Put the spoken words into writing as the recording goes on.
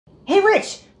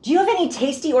Rich, do you have any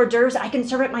tasty hors d'oeuvres I can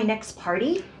serve at my next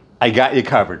party? I got you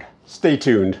covered. Stay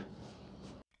tuned.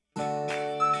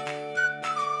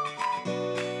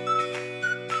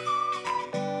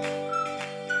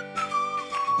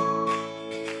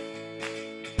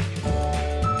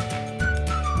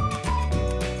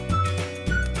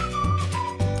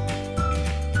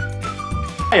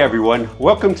 Hi everyone,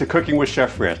 welcome to Cooking with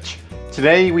Chef Rich.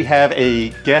 Today we have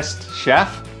a guest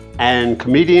chef and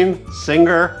comedian,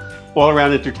 singer,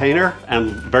 all-around entertainer,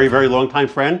 and very, very long-time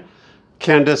friend,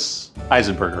 Candice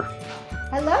Eisenberger.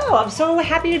 Hello, I'm so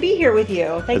happy to be here with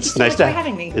you. Thank you so much for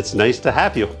having me. It's nice to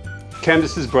have you.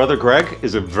 Candice's brother, Greg,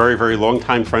 is a very, very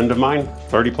long-time friend of mine,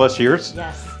 30 plus years.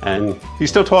 Yes. And he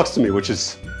still talks to me, which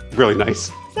is really nice.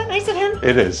 Is that nice of him?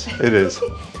 It is, it is.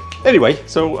 Anyway,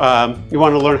 so you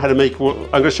want to learn how to make, I'm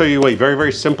going to show you a very,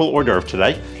 very simple hors d'oeuvre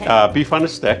today. Okay. Beef on a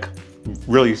stick.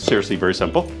 Really, seriously, very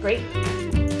simple. Great.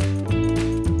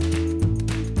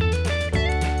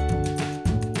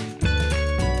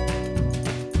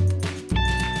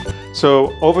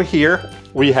 So over here,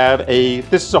 we have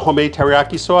this is a homemade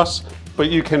teriyaki sauce,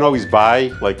 but you can always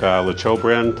buy like a La Cho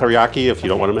brand teriyaki if you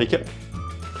don't want to make it.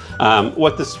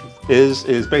 What this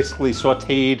is basically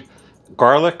sauteed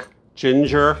garlic,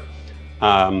 ginger,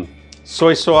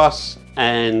 soy sauce,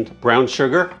 and brown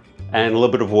sugar, and a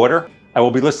little bit of water. I will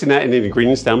be listing that in the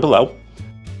ingredients down below.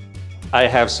 I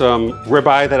have some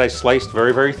ribeye that I sliced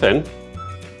very, very thin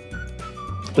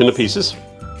into pieces.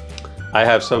 I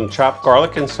have some chopped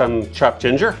garlic and some chopped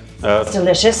ginger. It's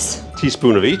delicious. A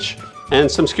teaspoon of each,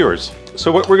 and some skewers.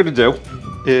 So what we're gonna do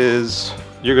is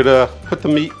you're gonna put the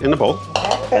meat in the bowl.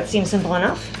 Okay, that seems simple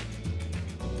enough.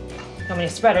 Want me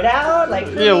to spread it out like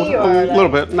fruity, yeah, a little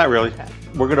bit, not really. Okay.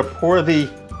 We're gonna pour the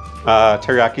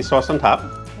teriyaki sauce on top.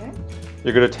 Okay.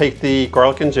 You're gonna take the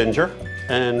garlic and ginger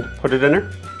and put it in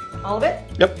there. All of it?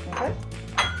 Yep. Okay.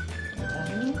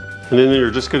 And then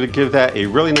you're just gonna give that a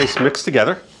really nice mix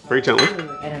together, very gently. Ooh,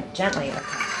 and gently, okay.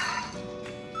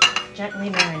 Gently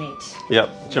marinate.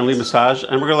 Yep, gently massage,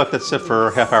 and we're gonna let that sit for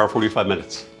a half hour, 45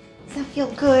 minutes. Does that feel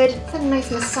good? Is that a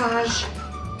nice massage?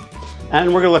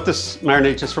 And we're gonna let this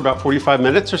marinate just for about 45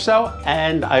 minutes or so,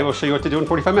 and I will show you what to do in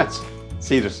 45 minutes.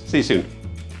 See you soon.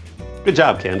 Good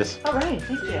job, Candice. All right,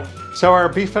 thank you. So our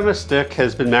beef on a stick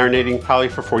has been marinating probably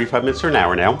for 45 minutes or an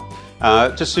hour now.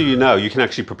 Just so you know, you can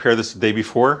actually prepare this the day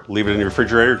before, leave it in the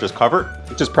refrigerator, just cover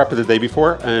it. Just prep it the day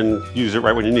before and use it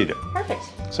right when you need it. Perfect.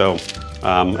 So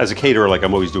as a caterer, like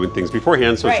I'm always doing things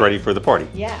beforehand, so it's ready for the party.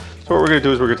 Yeah. So what we're gonna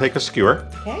do is we're gonna take a skewer.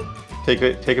 Okay.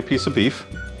 Take a piece of beef.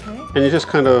 Okay. And you just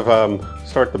kind of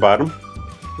start at the bottom.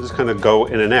 You just kind of go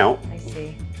in and out. I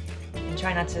see. And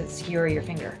try not to skewer your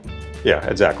finger. Yeah,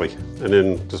 exactly. And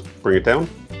then just bring it down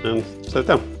and set it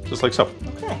down, just like so.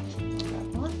 Okay.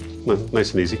 Grab one.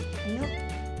 Nice and easy.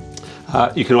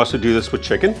 Yep. You can also do this with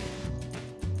chicken.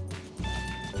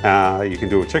 You can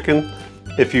do it with chicken.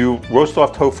 If you roast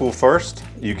off tofu first,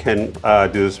 you can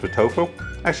do this with tofu.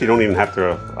 Actually, you don't even have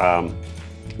to,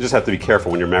 you just have to be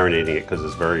careful when you're marinating it because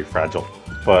it's very fragile.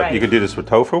 But you could do this with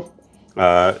tofu.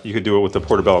 You could do it with the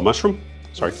portobello mushroom.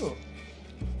 Sorry. Ooh.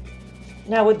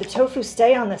 Now, would the tofu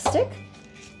stay on the stick?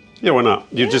 Yeah, why not?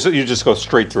 You just go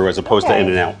straight through as opposed to in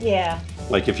and out. Yeah.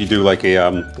 Like if you do like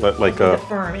a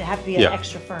firm, it has to be an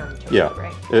extra firm tofu,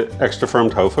 right? Extra firm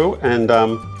tofu, and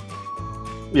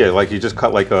yeah, like you just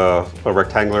cut like a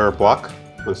rectangular block,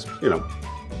 you know,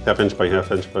 half-inch by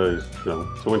half-inch by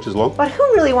 2 inches long. But who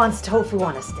really wants tofu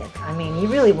on a stick? I mean, you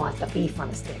really want the beef on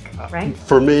a stick, right?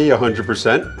 For me,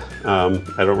 100%.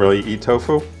 I don't really eat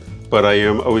tofu, but I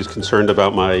am always concerned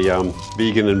about my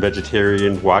vegan and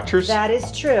vegetarian watchers. That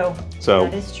is true. So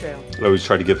that is true. I always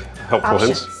try to give helpful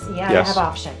hints. Yeah, yes. I have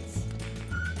options.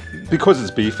 Because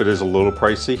it's beef, it is a little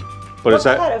pricey. But what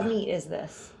cut of meat is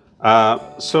this?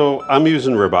 So I'm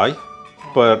using ribeye,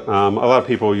 but a lot of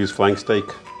people use flank steak,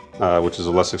 which is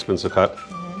a less expensive cut.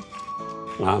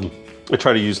 I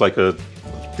try to use like a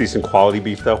decent quality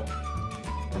beef though.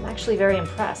 I'm actually very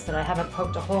impressed that I haven't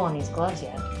poked a hole in these gloves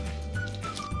yet.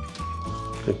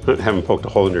 I haven't poked a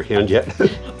hole in your hand yet.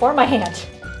 Or my hand.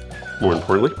 More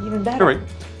importantly. Even better. All right.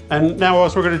 And now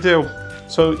what we're going to do,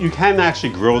 so you can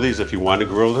actually grill these if you want to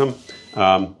grill them.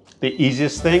 The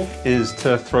easiest thing is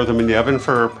to throw them in the oven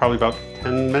for probably about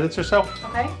 10 minutes or so.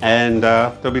 Okay. And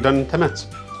they'll be done in 10 minutes.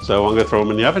 So I'm going to throw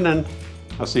them in the oven and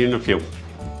I'll see you in a few.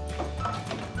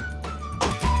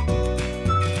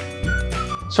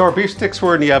 So our beef sticks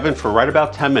were in the oven for right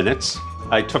about 10 minutes.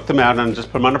 I took them out and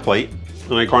just put them on a plate.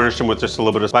 And I garnished them with just a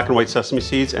little bit of black and white sesame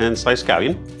seeds and sliced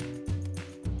scallion.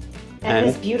 And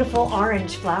this beautiful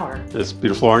orange flour. This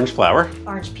beautiful orange flour.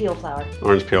 Orange peel flour.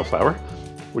 Orange peel flour.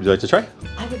 Would you like to try?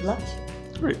 I would love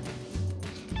to. Great.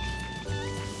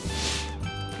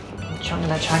 I'm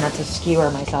gonna try not to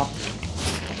skewer myself.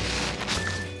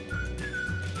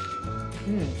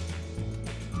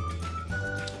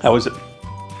 How is it?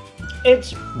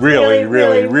 It's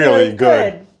really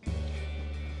good.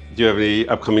 Do you have any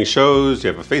upcoming shows? Do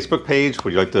you have a Facebook page?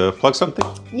 Would you like to plug something?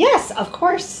 Yes, of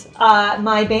course.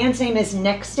 My band's name is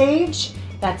Next Stage.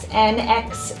 That's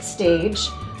NX Stage.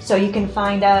 So you can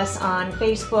find us on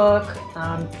Facebook.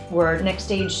 We're Next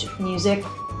Stage Music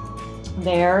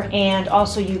there. And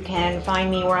also you can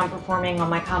find me where I'm performing on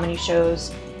my comedy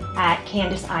shows at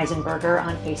Candice Eisenberger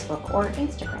on Facebook or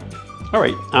Instagram. All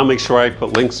right, I'll make sure I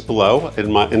put links below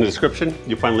in the description.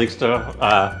 You'll find links to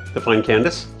find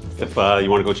Candice if you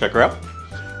want to go check her out.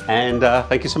 And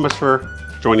thank you so much for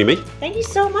joining me. Thank you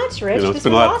so much, Rich. This was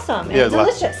awesome and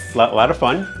delicious. A lot of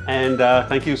fun. And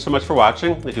thank you so much for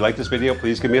watching. If you like this video,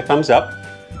 please give me a thumbs up.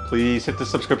 Please hit the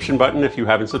subscription button if you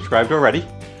haven't subscribed already.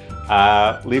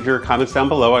 Leave your comments down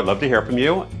below. I'd love to hear from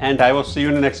you. And I will see you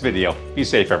in the next video. Be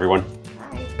safe, everyone.